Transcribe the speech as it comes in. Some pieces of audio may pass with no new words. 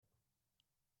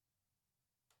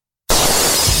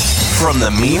From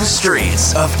the mean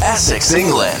streets of Essex,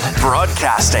 England,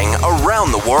 broadcasting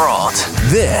around the world,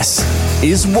 this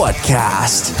is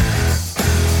Whatcast.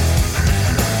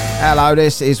 Hello,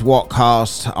 this is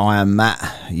Whatcast. I am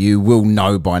Matt. You will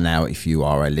know by now if you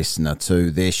are a listener to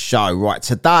this show. Right,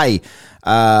 today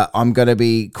I'm going to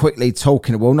be quickly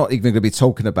talking, well, not even going to be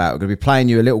talking about, I'm going to be playing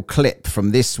you a little clip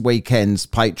from this weekend's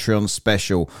Patreon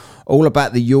special, all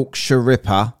about the Yorkshire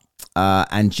Ripper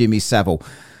and Jimmy Savile.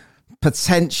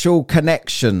 Potential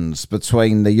connections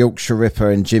between the Yorkshire Ripper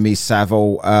and Jimmy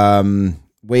Savile.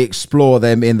 We explore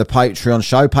them in the Patreon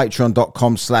show,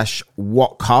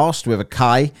 patreon.com/whatcast with a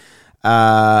K.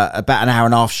 About an hour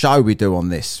and a half show we do on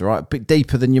this, right? A bit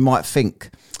deeper than you might think.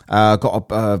 Got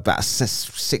about a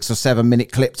 6 or 7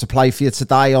 minute clip to play for you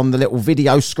today on the little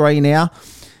video screen here.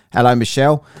 Hello,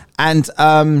 Michelle. And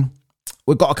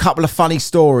we've got a couple of funny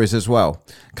stories as well.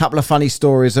 A couple of funny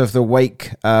stories of the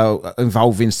week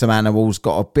involving some animals.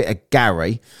 Got a bit of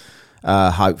Gary,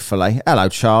 hopefully. Hello,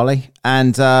 Charlie.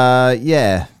 And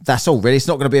yeah, that's all really. It's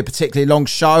not going to be a particularly long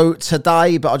show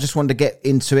today, but I just wanted to get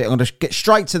into it. I'm going to get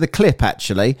straight to the clip,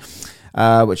 actually,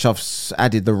 which I've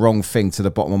added the wrong thing to the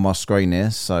bottom of my screen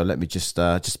here. So let me just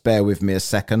bear with me a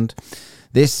second.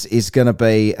 This is going to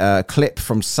be a clip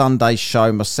from Sunday's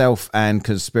show, myself and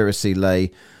Conspiracy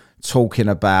Lee, talking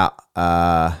about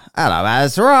hello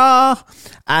Azra,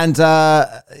 and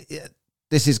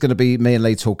this is going to be me and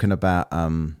Lee talking about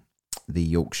the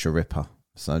Yorkshire Ripper.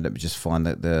 So let me just find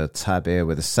the tab here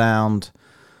with the sound.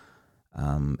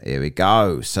 Here we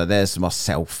go. So there's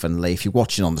myself and Lee. If you're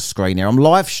watching on the screen here, I'm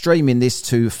live streaming this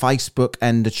to Facebook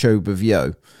and the Tube of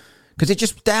You, because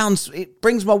it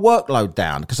brings my workload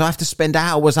down, because I have to spend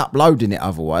hours uploading it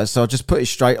otherwise. So I just put it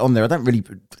straight on there. I don't really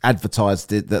advertise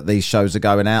that these shows are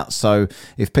going out. So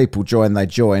if people join, they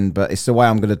join. But it's the way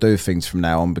I'm going to do things from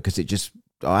now on, because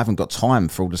I haven't got time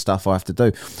for all the stuff I have to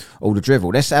do, all the drivel.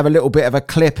 Let's have a little bit of a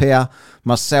clip here.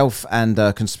 Myself and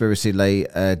Conspiracy Lee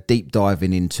deep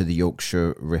diving into the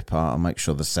Yorkshire Ripper. I'll make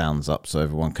sure the sound's up so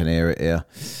everyone can hear it here.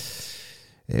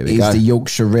 Here we go. Is the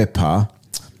Yorkshire Ripper...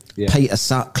 Yeah. Peter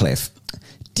Sutcliffe.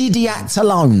 Did he act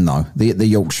alone, though, the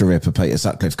Yorkshire Ripper, Peter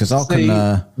Sutcliffe? Because I can...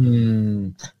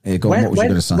 here, go on, what was you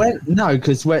going to say? No,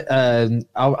 because I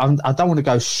don't want to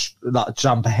go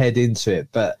jump ahead into it,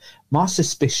 but my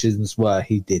suspicions were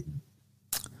he didn't.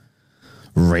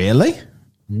 Really?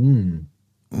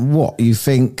 What, you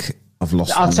think... I've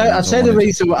lost... I'll tell you the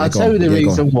reason. I'll tell you the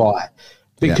reason why.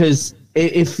 Because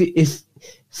if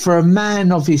for a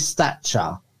man of his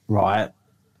stature, right...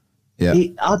 Yeah.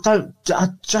 I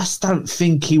just don't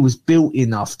think he was built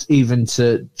enough even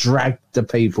to drag the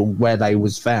people where they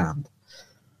was found.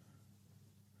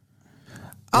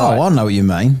 Oh, right. I know what you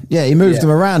mean. Yeah, he moved them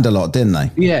around a lot, didn't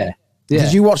they? Yeah.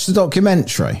 Did you watch the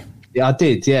documentary? Yeah, I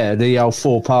did. Yeah, the old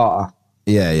 4-parter.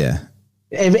 Yeah.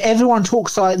 Everyone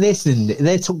talks like this, and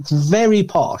they talk very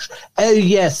posh. Oh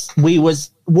yes, we was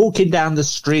walking down the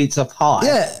streets of Hyde.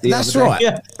 Yeah, that's right.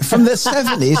 Yeah. From the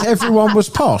 70s, everyone was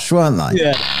posh, weren't they?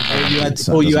 Yeah.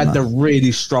 You had the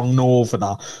really strong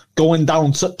northerner going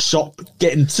down to the shop,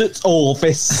 getting to the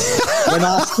office.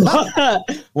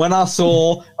 when I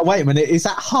saw, wait a minute, is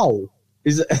that Hull?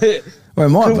 Is it? Well,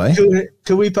 it might be.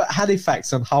 Can we put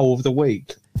Halifax on Hull of the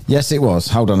week? Yes, it was.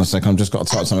 Hold on a second. I've just got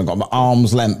to type something. I've got my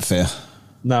arm's length here.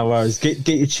 No worries. Get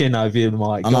your chin over your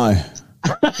mic. I know.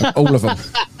 All of them.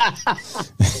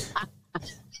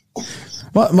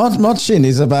 my chin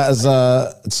is about as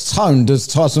toned as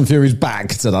Tyson Fury's back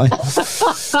today.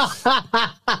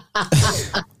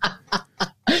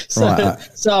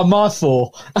 So my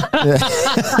fault.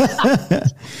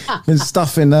 Been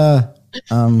stuffing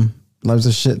loads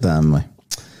of shit down me.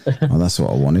 Well, that's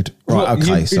what I wanted. Right,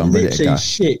 okay, so I'm ready to go.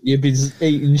 Shit, you've been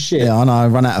eating shit. Yeah, I know. I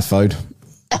ran out of food.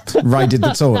 Raided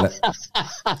the toilet.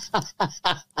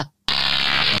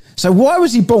 So why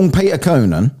was he born Peter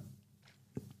Coonan?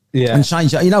 Yeah. And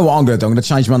change it. You know what I'm going to do? I'm going to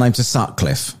change my name to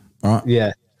Sutcliffe. Right?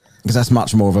 Yeah. Because that's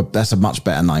that's a much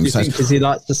better name. You think because he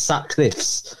likes the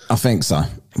Sutcliffes? I think so.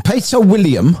 Peter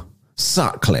William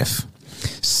Sutcliffe.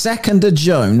 2nd of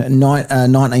June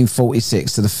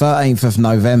 1946 to the 13th of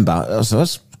November. So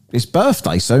that's his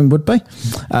birthday soon would be.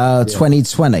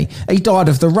 2020. He died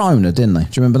of the Rona, didn't he? Do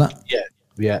you remember that?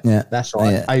 Yeah, that's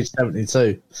right. Yeah. Age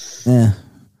 72. Yeah.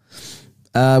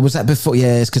 Was that before?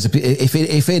 Yeah, it's because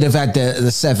if he'd have had the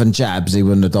 7 jabs, he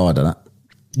wouldn't have died of that.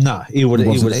 No, he would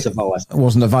have survived. It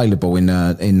wasn't available in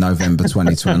November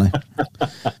 2020.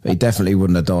 But he definitely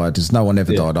wouldn't have died, because no one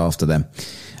ever died after them.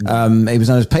 He was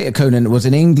known as Peter Coonan, was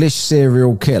an English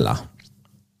serial killer.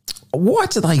 Why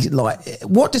do they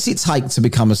what does it take to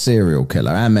become a serial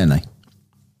killer? How many?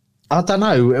 I don't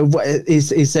know.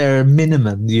 Is there a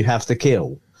minimum you have to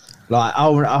kill? Like,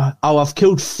 I've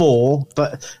killed 4,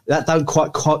 but that don't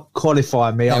quite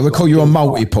qualify me. Yeah, we'll call you a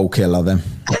multiple killer then.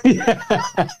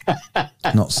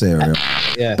 Not serial.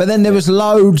 Yeah. But then there was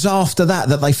loads after that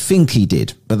they think he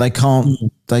did, but they can't.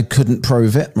 They couldn't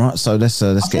prove it, right? So let's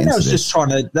get into this. Just trying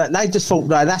to. They just thought,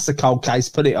 no, that's a cold case.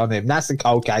 Put it on him. That's a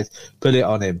cold case. Put it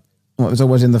on him. Well, it was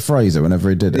always in the freezer whenever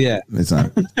he did it. Yeah.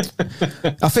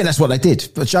 I think that's what they did.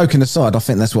 But joking aside, I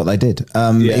think that's what they did.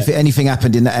 If anything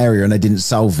happened in that area and they didn't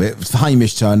solve it,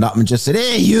 Hamish turned up and just said,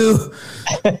 "Hey, you."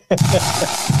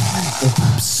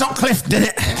 Sutcliffe did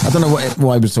it. I don't know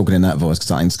why he was talking in that voice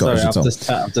because I ain't Scottish at all.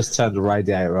 I've just turned the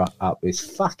radiator up. It's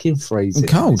fucking freezing.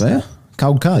 Cold, eh?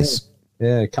 Cold case.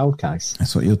 Yeah, cold case.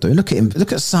 That's what you're doing. Look at him.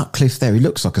 Look at Sutcliffe there. He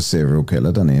looks like a serial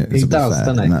killer, doesn't he? He does,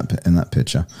 doesn't he? In that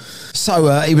picture.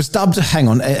 So he was dubbed. Hang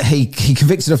on. He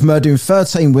convicted of murdering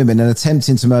 13 women and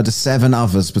attempting to murder 7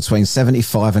 others between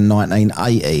 75 and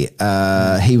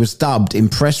 1980. He was dubbed in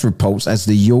press reports as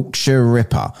the Yorkshire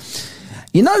Ripper.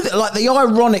 You know, like the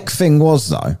ironic thing was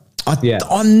though.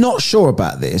 I'm not sure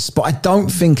about this, but I don't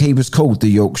think he was called the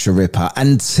Yorkshire Ripper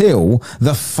until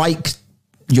the fake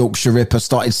Yorkshire Ripper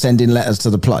started sending letters to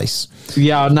the place.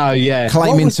 Yeah, I know, yeah.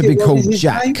 Claiming to be called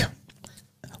Jack.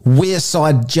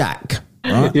 Wearside Jack.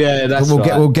 Right? Yeah, that's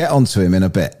We'll get onto him in a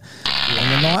bit. On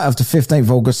the night of the 15th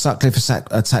of August, Sutcliffe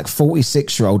attacked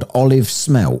 46-year-old Olive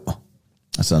Smelt.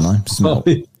 That's her name. Smelt.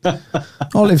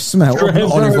 Olive Smelt,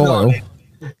 not olive oil.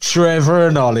 Trevor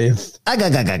and Olive.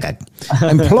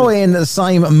 Employing the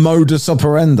same modus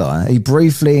operandi, he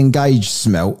briefly engaged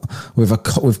Smelt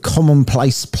with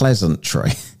commonplace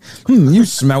pleasantry. You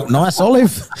smelt nice,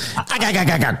 Olive.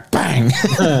 Bang.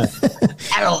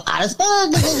 Hello,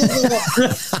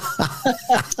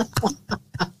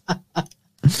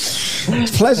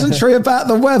 pleasantry about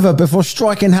the weather before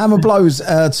striking hammer blows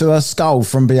to her skull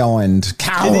from behind.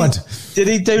 Coward. Did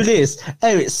he do this?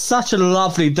 Oh, it's such a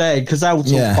lovely day, because they all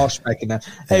talk posh back in there.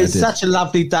 It's such a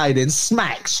lovely day, then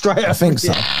smack straight up. I think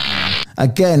so.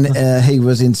 Again, he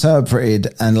was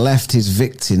interpreted and left his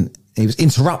victim. He was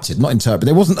interrupted, not interpreted.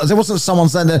 There wasn't someone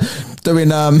standing there doing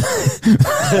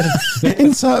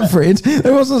interpreted.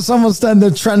 There wasn't someone standing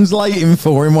there translating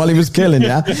for him while he was killing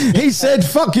you. He said,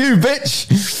 "Fuck you, bitch."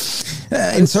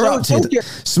 Interrupted.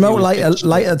 Smelt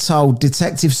later told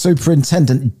Detective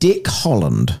Superintendent Dick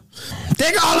Holland.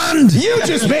 Dick Holland! You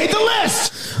just made the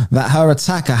list! That her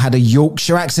attacker had a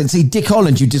Yorkshire accent. See, Dick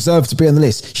Holland, you deserve to be on the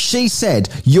list. She said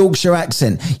Yorkshire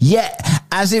accent. Yet,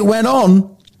 as it went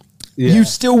on, you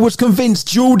still was convinced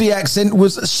Geordie accent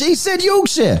was... She said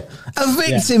Yorkshire. A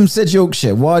victim said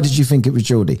Yorkshire. Why did you think it was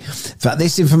Geordie? In fact,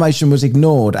 this information was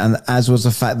ignored, and as was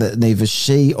the fact that neither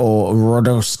she or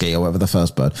Rodowski, or whatever the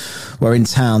first bird, were in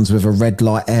towns with a red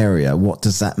light area. What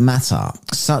does that matter?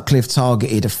 Sutcliffe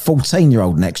targeted a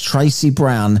 14-year-old next, Tracy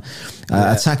Brown,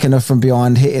 attacking her from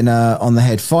behind, hitting her on the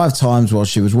head 5 times while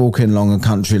she was walking along a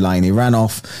country lane. He ran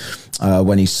off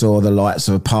when he saw the lights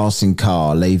of a passing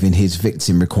car, leaving his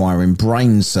victim requiring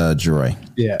brain surgery.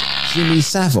 Yeah. Jimmy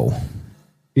Savile.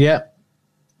 Yeah.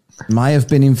 May have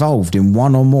been involved in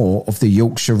one or more of the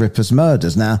Yorkshire Ripper's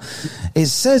murders. Now, it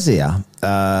says here,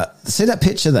 see that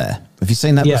picture there? Have you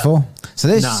seen that before? So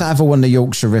there's Savile and the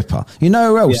Yorkshire Ripper. You know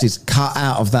who else is cut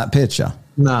out of that picture?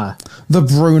 No. The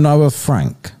Bruno of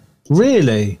Frank.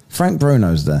 Really? Frank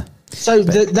Bruno's there. So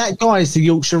that guy is the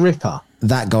Yorkshire Ripper?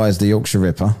 That guy is the Yorkshire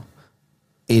Ripper.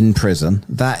 In prison.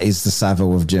 That is the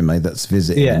Savile of Jimmy that's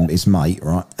visiting his mate,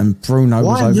 right? And Bruno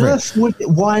was over it.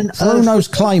 Bruno's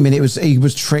claiming he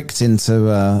was tricked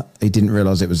into he didn't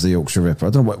realise it was the Yorkshire Ripper. I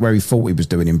don't know where he thought he was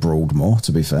doing in Broadmoor,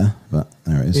 to be fair, but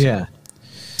there it is. Yeah.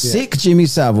 Sick Jimmy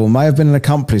Savile may have been an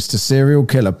accomplice to serial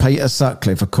killer Peter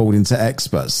Sutcliffe, according to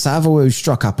experts. Savile, who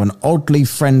struck up an oddly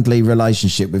friendly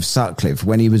relationship with Sutcliffe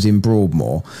when he was in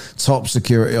Broadmoor top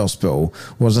security hospital,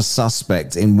 was a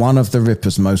suspect in one of the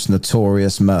Ripper's most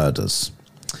notorious murders.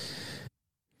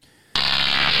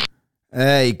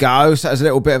 There you go. So there's a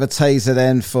little bit of a teaser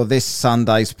then for this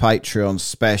Sunday's Patreon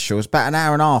special. It's about an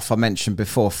hour and a half I mentioned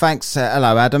before. Thanks.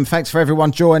 Hello, Adam. Thanks for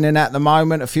everyone joining at the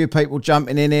moment. A few people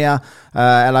jumping in here.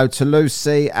 Hello to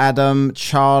Lucy, Adam,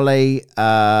 Charlie,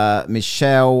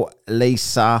 Michelle,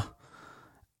 Lisa.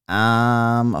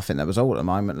 I think that was all at the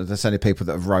moment. There's only people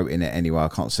that have wrote in it anyway. I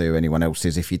can't see who anyone else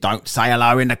is if you don't say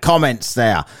hello in the comments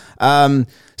there.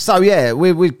 So yeah,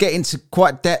 we get into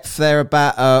quite depth there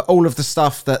about all of the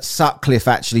stuff that Sutcliffe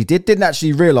actually did. Didn't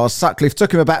actually realise Sutcliffe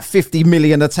took him about 50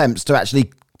 million attempts to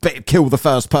actually kill the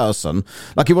first person.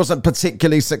 Like, he wasn't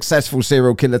particularly successful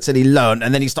serial killer till he learned,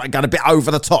 and then he started going a bit over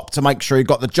the top to make sure he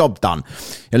got the job done.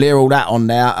 You'll hear all that on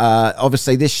there.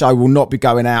 Obviously, this show will not be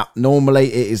going out. Normally,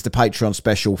 it is the Patreon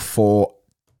special for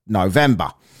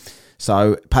November.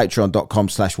 So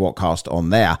patreon.com/whatcast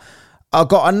on there. I've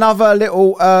got another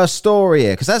little story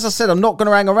here, because as I said, I'm not going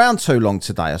to hang around too long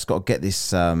today. I've just got to get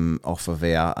this off of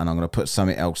here, and I'm going to put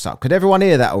something else up. Could everyone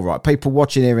hear that all right? People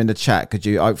watching here in the chat,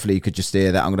 hopefully you could just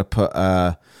hear that. I'm going to put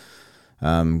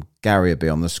Gary will be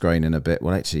on the screen in a bit.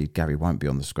 Well, actually, Gary won't be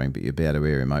on the screen, but you'll be able to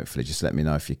hear him, hopefully. Just let me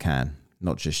know if you can.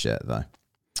 Not just yet, though.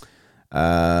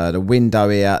 The window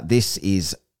here, this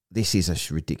is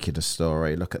a ridiculous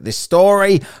story. Look at this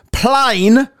story.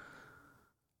 Plane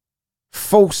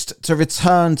forced to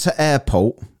return to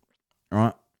airport,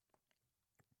 right,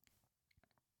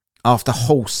 after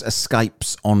horse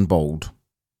escapes on board.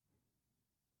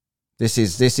 This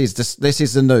is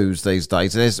the news these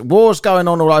days. There's wars going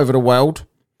on all over the world.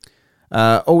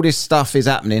 All this stuff is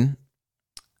happening,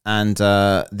 and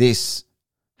this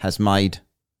has made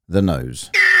the news.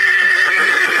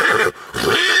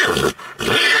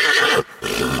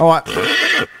 All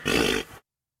right,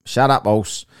 shut up,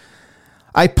 horse.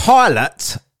 A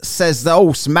pilot says the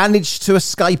horse managed to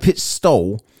escape its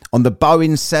stall on the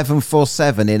Boeing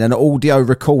 747 in an audio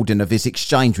recording of his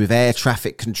exchange with air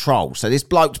traffic control. So this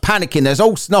bloke's panicking. There's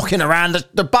horse knocking around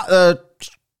the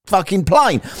fucking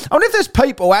plane. I wonder if there's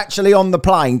people actually on the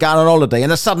plane going on holiday, and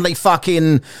there's suddenly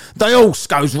fucking the horse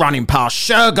goes running past.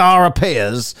 Shergar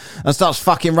appears and starts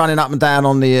fucking running up and down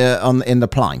in the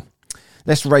plane.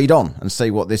 Let's read on and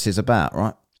see what this is about,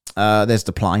 right? There's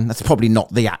the plane. That's probably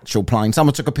not the actual plane.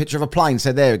 Someone took a picture of a plane,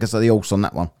 said there because of the horse on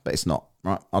that one, but it's not,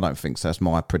 right? I don't think so. That's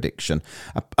my prediction.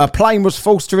 A plane was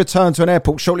forced to return to an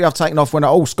airport shortly after taking off when a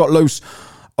horse got loose.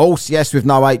 Horse, yes, with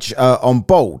no H on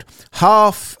board.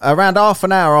 Around half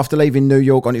an hour after leaving New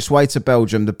York on its way to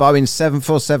Belgium, the Boeing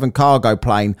 747 cargo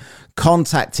plane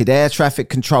contacted air traffic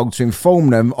control to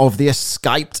inform them of the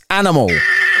escaped animal.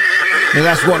 Now,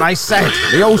 that's what they said.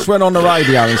 The horse went on the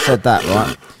radio and said that,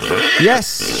 right?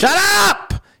 Yes, shut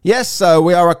up! Yes, sir,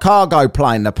 we are a cargo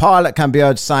plane. The pilot can be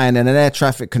heard saying in an air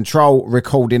traffic control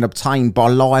recording obtained by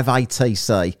Live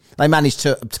ATC. They managed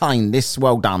to obtain this.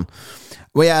 Well done.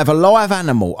 We have a live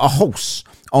animal, a horse,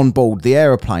 on board the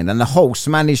aeroplane, and the horse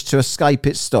managed to escape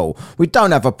its stall. We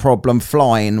don't have a problem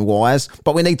flying-wise,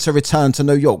 but we need to return to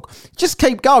New York. Just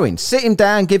keep going. Sit him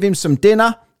down, give him some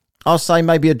dinner. I'll say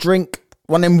maybe a drink.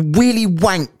 One of them really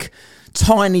wank,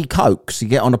 tiny Cokes you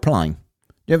get on a plane.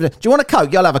 Do you want a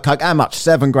Coke? You'll have a Coke. How much?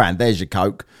 $7,000. There's your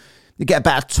Coke. You get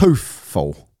about a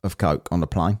toothful of Coke on the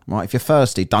plane, right? If you're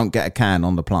thirsty, don't get a can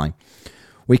on the plane.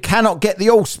 We cannot get the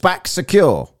horse back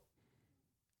secure.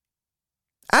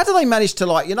 How do they manage to,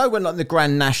 when like the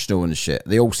Grand National and shit,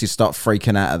 the horses start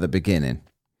freaking out at the beginning?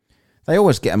 They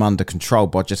always get them under control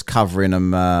by just covering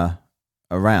them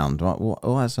around, right?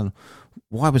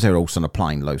 Why was there a horse on a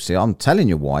plane, Lucy? I'm telling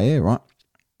you why here, right?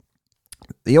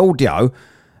 The audio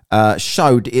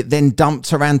showed it then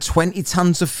dumped around 20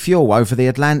 tons of fuel over the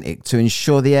Atlantic to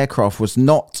ensure the aircraft was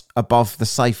not above the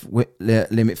safe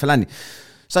limit for landing.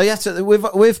 So you have to,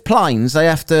 with planes,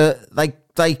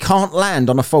 they can't land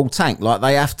on a full tank.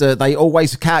 They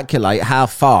always calculate how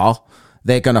far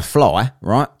they're going to fly,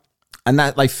 right? And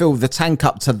that they fill the tank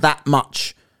up to that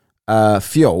much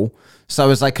fuel so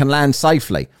as they can land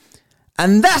safely.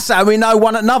 And that's how we know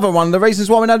another one of the reasons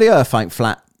why we know the Earth ain't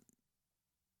flat.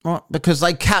 Right? Because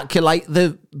they calculate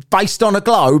based on a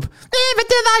globe. But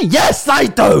do they? Yes, they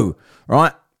do.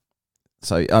 Right?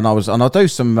 So, I'll do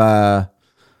some,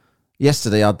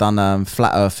 yesterday I'd done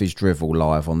Flat Earth is Drivel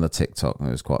live on the TikTok.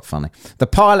 It was quite funny. The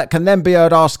pilot can then be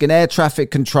heard asking air traffic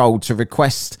control to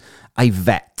request a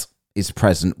vet is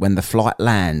present when the flight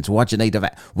lands. Why do you need a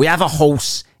vet? We have a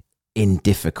horse in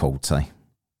difficulty.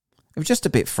 It was just a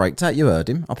bit freaked out. You heard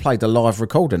him. I played a live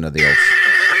recording of the horse.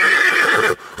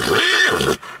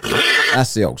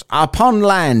 That's the horse. Upon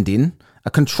landing,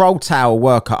 a control tower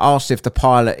worker asked if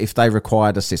they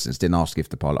required assistance. Didn't ask if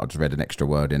the pilot. I just read an extra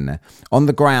word in there. On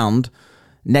the ground,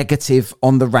 negative.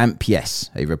 On the ramp, yes,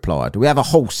 he replied. We have a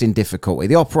horse in difficulty.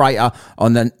 The operator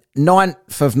on the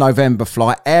 9th of November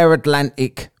flight, Air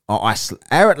Atlanta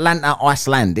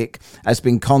Icelandic, has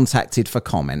been contacted for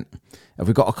comment. Have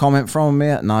we got a comment from them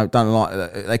here? No, don't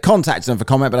like. They contacted them for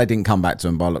comment, but they didn't come back to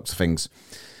them by the looks of things.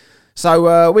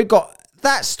 So we've got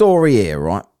that story here,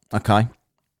 right? Okay.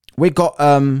 We've got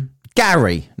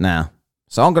Gary now.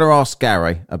 So I'm going to ask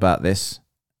Gary about this.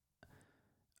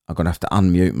 I'm going to have to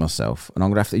unmute myself,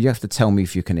 and you have to tell me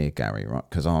if you can hear Gary, right?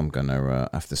 Because I'm going to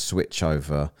have to switch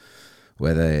over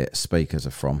where the speakers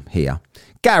are from here.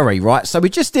 Gary, right? So we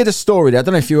just did a story there. I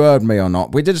don't know if you heard me or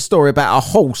not. We did a story about a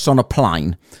horse on a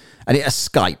plane. And it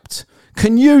escaped.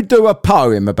 Can you do a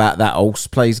poem about that horse,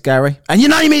 please, Gary? And your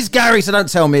name is Gary, so don't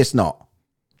tell me it's not.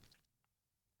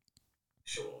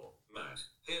 Sure, Matt.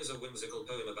 Here's a whimsical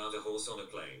poem about a horse on a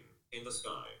plane. In the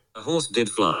sky, a horse did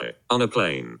fly, on a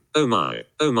plane, oh my,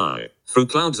 through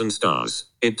clouds and stars,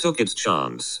 it took its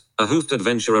chance, a hoofed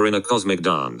adventurer in a cosmic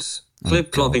dance.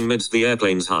 Clip-clopping midst the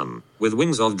airplane's hum, with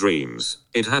wings of dreams,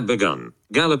 it had begun,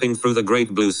 galloping through the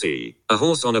great blue sea, a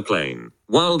horse on a plane,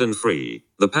 wild and free,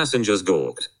 the passengers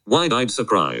gawked, wide-eyed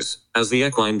surprise, as the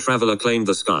equine traveler claimed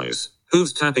the skies,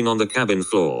 hooves tapping on the cabin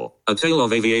floor, a tale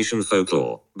of aviation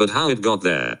folklore, but how it got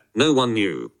there, no one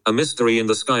knew, a mystery in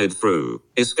the sky it threw,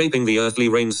 escaping the earthly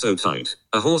reins so tight,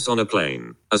 a horse on a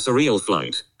plane, a surreal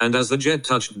flight, and as the jet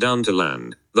touched down to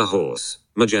land, the horse,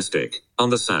 majestic, on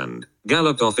the sand,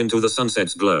 galloped off into the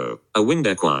sunset's glow, a winged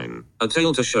equine, a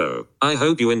tale to show. I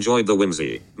hope you enjoyed the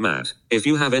whimsy, Matt. If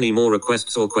you have any more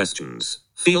requests or questions,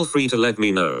 feel free to let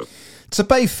me know. To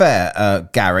be fair,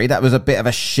 Gary, that was a bit of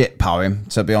a shit poem,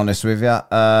 to be honest with you.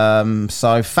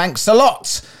 So thanks a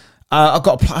lot. I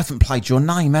haven't played your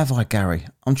name, have I, Gary?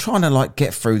 I'm trying to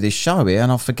get through this show here,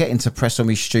 and I'm forgetting to press all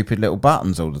these stupid little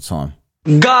buttons all the time.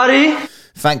 Gary.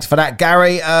 Thanks for that,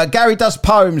 Gary. Gary does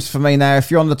poems for me now. If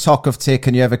you're on the Talk of Tick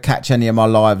and you ever catch any of my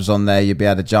lives on there, you'll be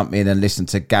able to jump in and listen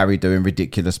to Gary doing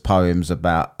ridiculous poems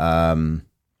about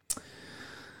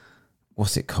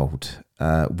what's it called?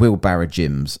 Wheelbarrow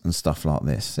gyms and stuff like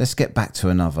this. Let's get back to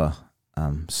another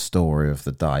story of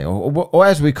the day, or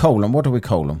as we call them. What do we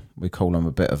call them? We call them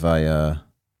a bit of a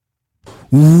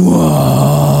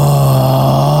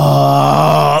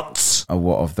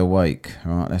what of the week.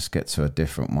 All right, let's get to a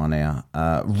different one here.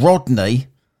 Rodney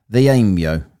the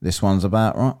emu. This one's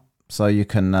about, right? So you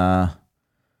can. Why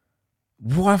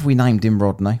have we named him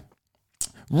Rodney?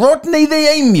 Rodney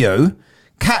the emu.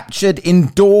 Captured in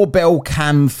doorbell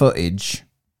cam footage.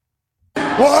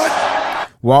 What?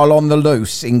 While on the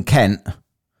loose in Kent.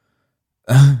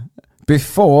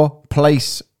 Before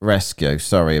police rescue.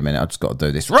 Sorry a minute, I just got to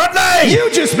do this. Rodney!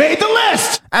 You just made the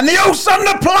list! And the horse on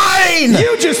the plane!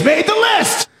 You just made the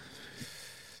list!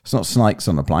 It's not snakes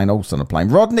on the plane, horse on the plane.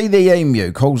 Rodney the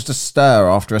emu caused a stir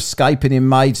after escaping in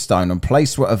Maidstone, and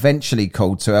police were eventually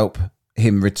called to help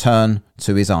him return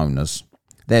to his owners.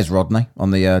 There's Rodney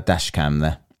on the dash cam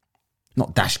there.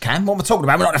 Not dash cam, what am I talking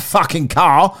about? We're not in a fucking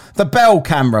car. The bell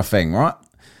camera thing, right?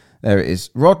 There it is.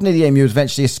 Rodney the emu was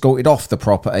eventually escorted off the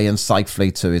property and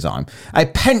safely to his home. A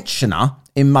pensioner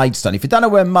in Maidstone. If you don't know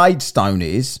where Maidstone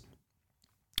is,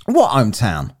 what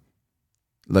hometown?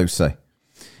 Lucy.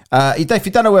 If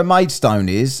you don't know where Maidstone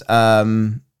is,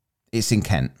 it's in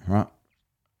Kent, right?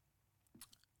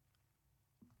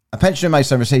 A pensioner in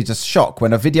Maidstone received a shock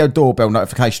when a video doorbell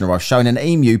notification arrived showing an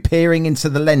emu peering into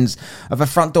the lens of a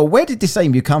front door. Where did this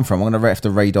emu come from? I'm going to have to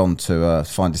read on to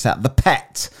find this out. The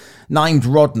pet, named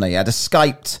Rodney, had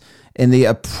escaped in the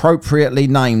appropriately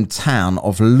named town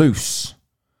of Luce.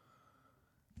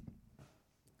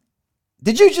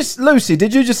 Lucy,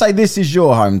 did you just say this is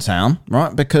your hometown,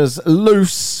 right? Because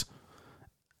Luce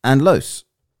and Luce,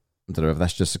 I don't know if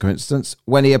that's just a coincidence,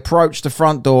 when he approached the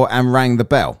front door and rang the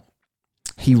bell.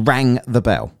 He rang the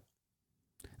bell.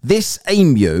 This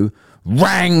emu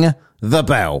rang the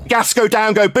bell. Gas go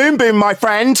down, go boom, boom, my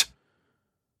friend.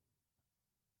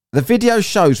 The video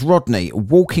shows Rodney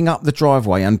walking up the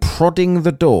driveway and prodding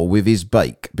the door with his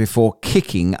beak before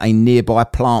kicking a nearby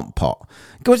plant pot.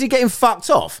 Was he getting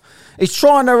fucked off? He's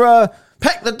trying to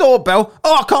peck the doorbell.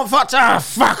 Oh, I can't fuck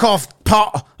off,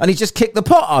 pot. And he just kicked the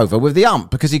pot over with the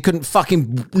ump because he couldn't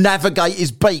fucking navigate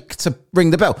his beak to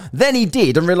ring the bell. Then he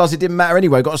did and realised it didn't matter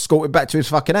anyway. Got escorted back to his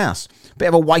fucking house. Bit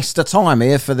of a waste of time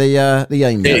here for the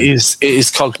emu. It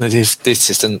is cognitive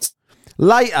dissonance.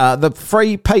 Later,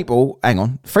 three people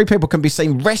can be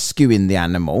seen rescuing the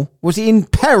animal. Was he in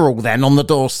peril then on the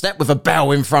doorstep with a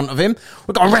bell in front of him?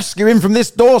 We've got to rescue him from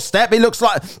this doorstep.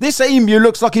 This emu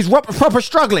looks like he's proper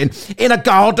struggling in a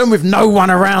garden with no one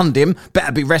around him.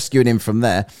 Better be rescuing him from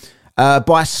there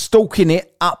by stalking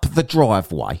it up the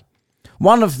driveway.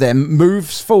 One of them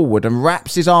moves forward and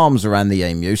wraps his arms around the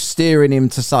emu, steering him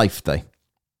to safety.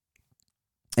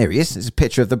 Here he is. There's a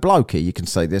picture of the bloke here. You can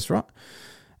see this, right?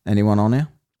 Anyone on here?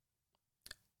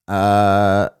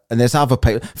 And there's other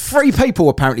people. 3 people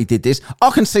apparently did this. I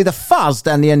can see the fuzz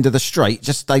down the end of the street.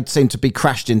 Just they seem to be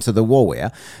crashed into the wall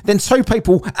here. Then 2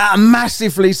 people at a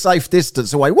massively safe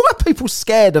distance away. Why are people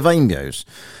scared of emus?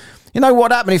 You know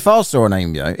what happened if I saw an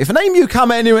emu? If an emu come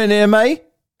anywhere near me...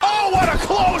 Oh, what a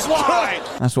clothesline!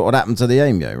 That's what would happen to the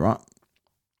emu, right?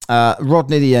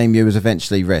 Rodney the emu was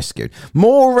eventually rescued.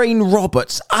 Maureen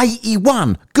Roberts,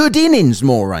 81. Good innings,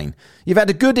 Maureen. You've had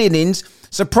a good innings.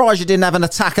 Surprised you didn't have an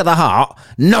attack of the heart.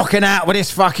 Knocking out with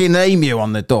this fucking emu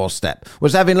on the doorstep.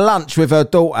 Was having lunch with her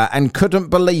daughter and couldn't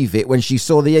believe it when she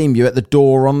saw the emu at the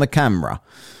door on the camera.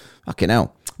 Fucking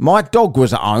hell. My dog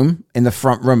was at home in the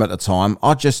front room at the time.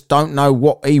 I just don't know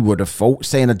what he would have thought,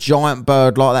 seeing a giant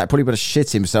bird like that. Probably would have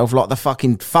shit himself like the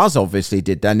fucking Fuzz obviously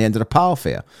did down the end of the path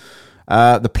here.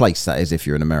 The place, that is, if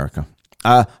you're in America.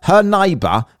 Her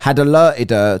neighbour had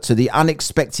alerted her to the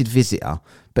unexpected visitor,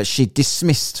 but she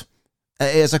dismissed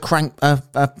it as a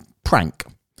prank.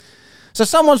 So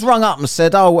someone's rung up and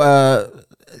said,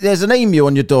 there's an emu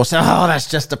on your door. So,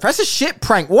 that's a shit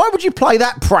prank. Why would you play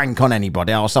that prank on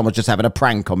anybody? Someone's just having a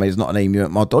prank on me. There's not an emu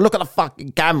at my door. Look at the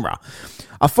fucking camera.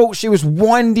 I thought she was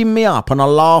winding me up and I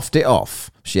laughed it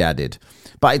off, she added.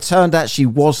 But it turned out she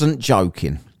wasn't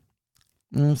joking.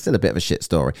 Still a bit of a shit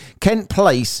story. Kent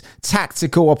Police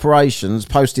Tactical Operations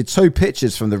posted 2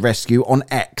 pictures from the rescue on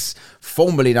X,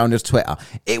 formerly known as Twitter.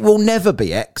 It will never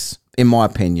be X, in my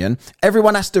opinion.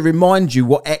 Everyone has to remind you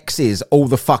what X is all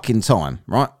the fucking time,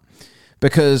 right?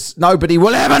 Because nobody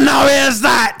will ever know it as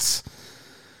that.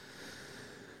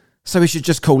 So we should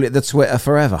just call it the Twitter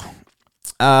forever.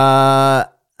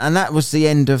 And that was the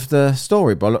end of the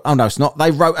story. But oh no, it's not.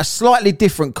 They wrote a slightly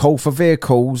different call for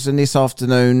vehicles, and this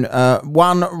afternoon,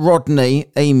 one Rodney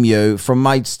Emu from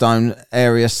Maidstone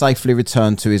area safely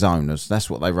returned to his owners. That's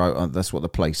what they wrote. That's what the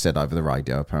police said over the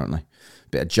radio, apparently.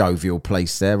 Bit of jovial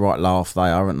police there. Right laugh they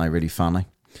are, aren't they? Really funny.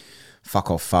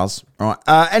 Fuck off, Fuzz. Right.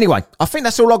 Anyway, I think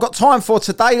that's all I've got time for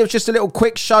today. It was just a little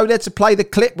quick show there to play the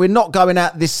clip. We're not going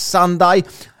out this Sunday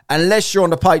unless you're on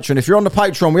the Patreon. If you're on the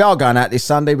Patreon, we are going out this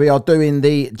Sunday. We are doing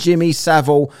the Jimmy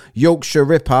Savile Yorkshire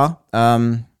Ripper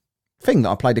thing that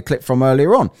I played a clip from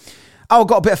earlier on. Oh, I've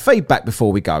got a bit of feedback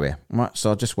before we go here. Right,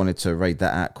 so I just wanted to read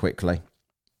that out quickly.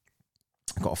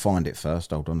 I've got to find it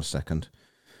first. Hold on a second.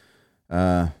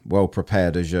 Well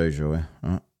prepared as usual. Yeah?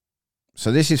 Right.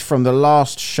 So this is from the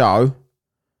last show,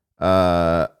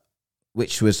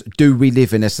 which was Do We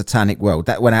Live in a Satanic World?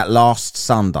 That went out last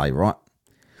Sunday, right?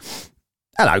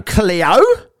 Hello, Cleo.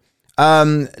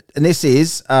 And this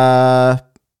is, first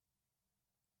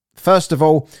of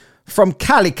all, from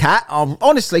Calicat.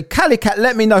 Honestly, Calicat,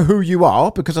 let me know who you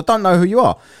are, because I don't know who you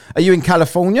are. Are you in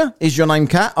California? Is your name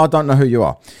Cat? I don't know who you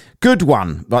are. Good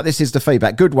one. Right, this is the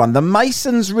feedback. Good one. The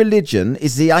Masons' religion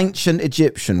is the ancient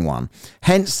Egyptian one,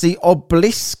 hence the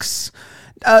obelisks.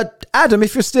 Adam,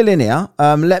 if you're still in here,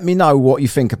 let me know what you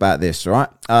think about this, right?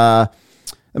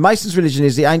 The Masons' religion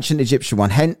is the ancient Egyptian one,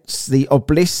 hence the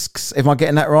obelisks, if I'm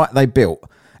getting that right, they built.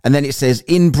 And then it says,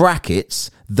 in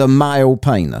brackets, the male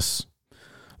penis.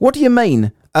 What do you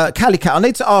mean? Calicat, I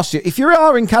need to ask you, if you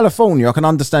are in California, I can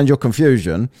understand your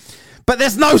confusion, but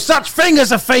there's no such thing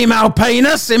as a female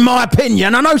penis, in my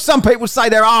opinion. I know some people say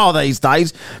there are these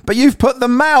days, but you've put the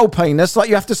male penis, like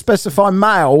you have to specify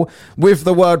male with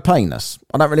the word penis.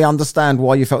 I don't really understand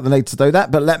why you felt the need to do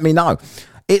that, but let me know.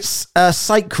 It's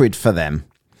sacred for them.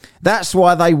 That's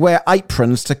why they wear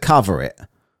aprons to cover it.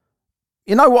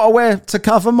 You know what I wear to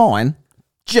cover mine?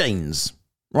 Jeans.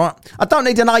 Right? I don't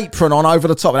need an apron on over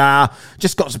the top.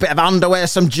 Just got a bit of underwear,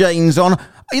 some jeans on.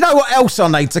 You know what else I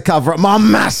need to cover up my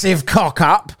massive cock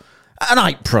up? An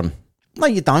apron. No,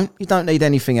 you don't. You don't need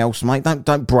anything else, mate.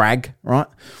 Don't brag, right?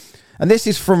 And this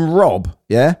is from Rob,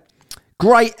 yeah?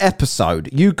 Great episode.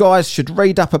 You guys should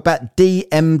read up about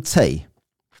DMT.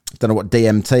 Don't know what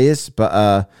DMT is,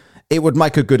 but it would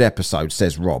make a good episode,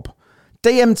 says Rob.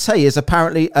 DMT is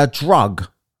apparently a drug,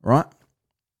 right?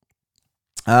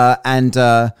 And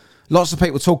lots of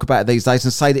people talk about it these days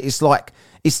and say that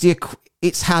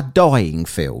it's how dying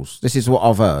feels. This is what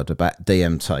I've heard about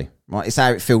DMT, right? It's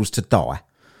how it feels to die.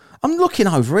 I'm looking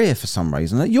over here for some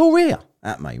reason. You're here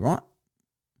at me, right?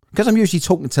 Because I'm usually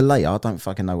talking to Leah. I don't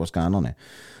fucking know what's going on here.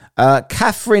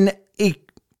 Catherine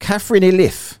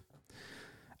Elif.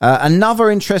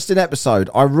 Another interesting episode.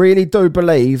 I really do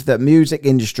believe that music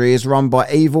industry is run by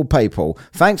evil people.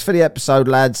 Thanks for the episode,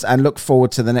 lads, and look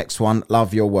forward to the next one.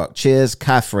 Love your work. Cheers,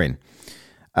 Catherine.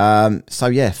 So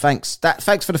yeah, thanks.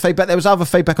 Thanks for the feedback. There was other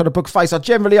feedback on the Book of Face. I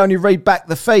generally only read back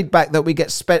the feedback that we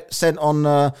get sent on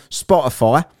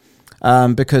Spotify.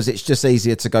 Because it's just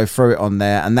easier to go through it on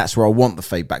there, and that's where I want the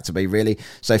feedback to be, really.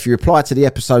 So if you reply to the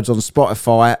episodes on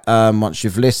Spotify once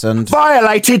you've listened,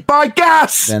 violated by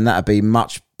gas, then that'd be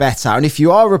much better. And if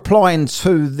you are replying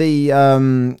to the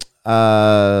the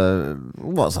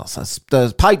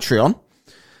Patreon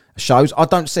shows, I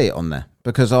don't see it on there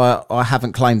because I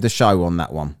haven't claimed the show on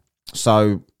that one.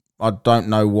 So I don't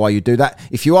know why you do that.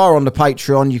 If you are on the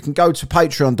Patreon, you can go to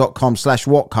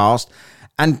patreon.com/whatcast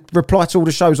and reply to all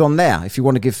the shows on there if you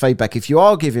want to give feedback. If you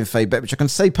are giving feedback, which I can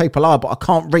see people are, but I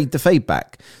can't read the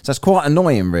feedback. So it's quite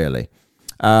annoying, really.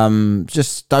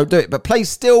 Just don't do it. But please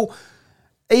still,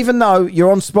 even though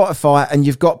you're on Spotify and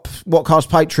you've got Whatcast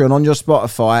Patreon on your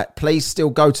Spotify, please still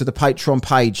go to the Patreon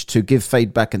page to give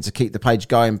feedback and to keep the page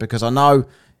going, because I know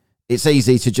it's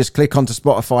easy to just click onto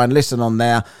Spotify and listen on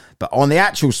there. But on the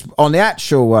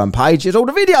actual page is all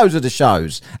the videos of the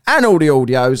shows and all the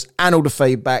audios and all the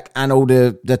feedback and all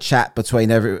the chat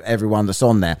between everyone that's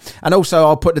on there. And also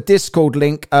I'll put the Discord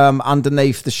link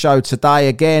underneath the show today.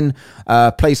 Again,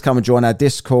 please come and join our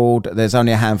Discord. There's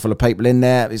only a handful of people in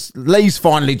there. Lee's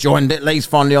finally joined it. Lee's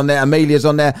finally on there. Amelia's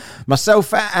on there.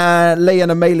 Myself, Lee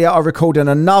and Amelia are recording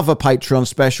another Patreon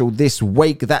special this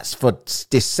week. That's for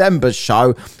December's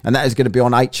show, and that is going to be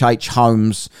on H.H.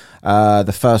 Holmes,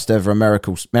 the first ever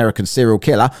American serial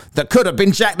killer that could have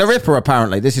been Jack the Ripper,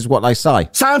 apparently. This is what they say.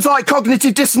 Sounds like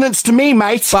cognitive dissonance to me,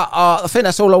 mate. But I think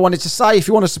that's all I wanted to say. If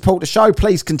you want to support the show,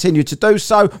 please continue to do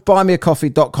so.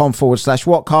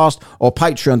 buymeacoffee.com/Whatcast or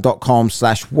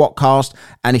patreon.com/Whatcast.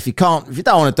 And if you don't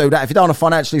want to do that, if you don't want to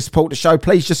financially support the show,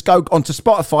 please just go onto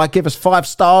Spotify, give us 5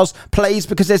 stars, please,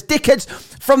 because there's dickheads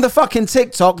from the fucking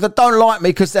TikTok that don't like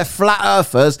me because they're flat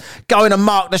earthers going to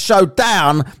mark the show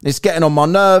down. It's getting on my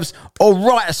nerves. Or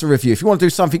write us a review. If you want to do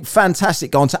something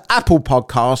fantastic, go on to Apple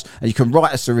Podcasts and you can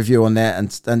write us a review on there,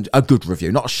 and a good review,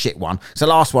 not a shit one. So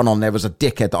the last one on there was a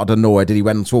dickhead that I'd annoyed, and he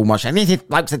went on to all my show. This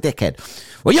bloke's a dickhead.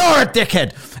 Well, you're a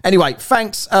dickhead. Anyway,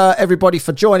 thanks everybody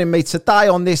for joining me today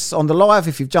on the live.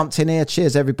 If you've jumped in here,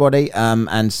 cheers everybody,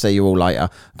 and see you all later.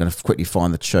 I'm going to quickly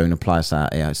find the tune and play us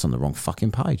out here. It's on the wrong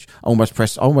fucking page. I almost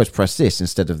pressed this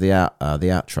instead of the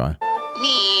outro.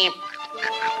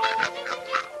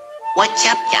 What's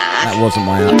up, Doc? That wasn't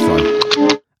my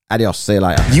outro. Adios, see you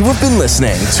later. You have been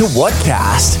listening to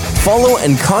Whatcast. Follow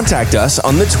and contact us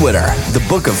on the Twitter, the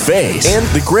Book of Face, and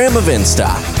the Gram of Insta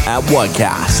at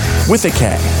Whatcast with a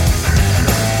K.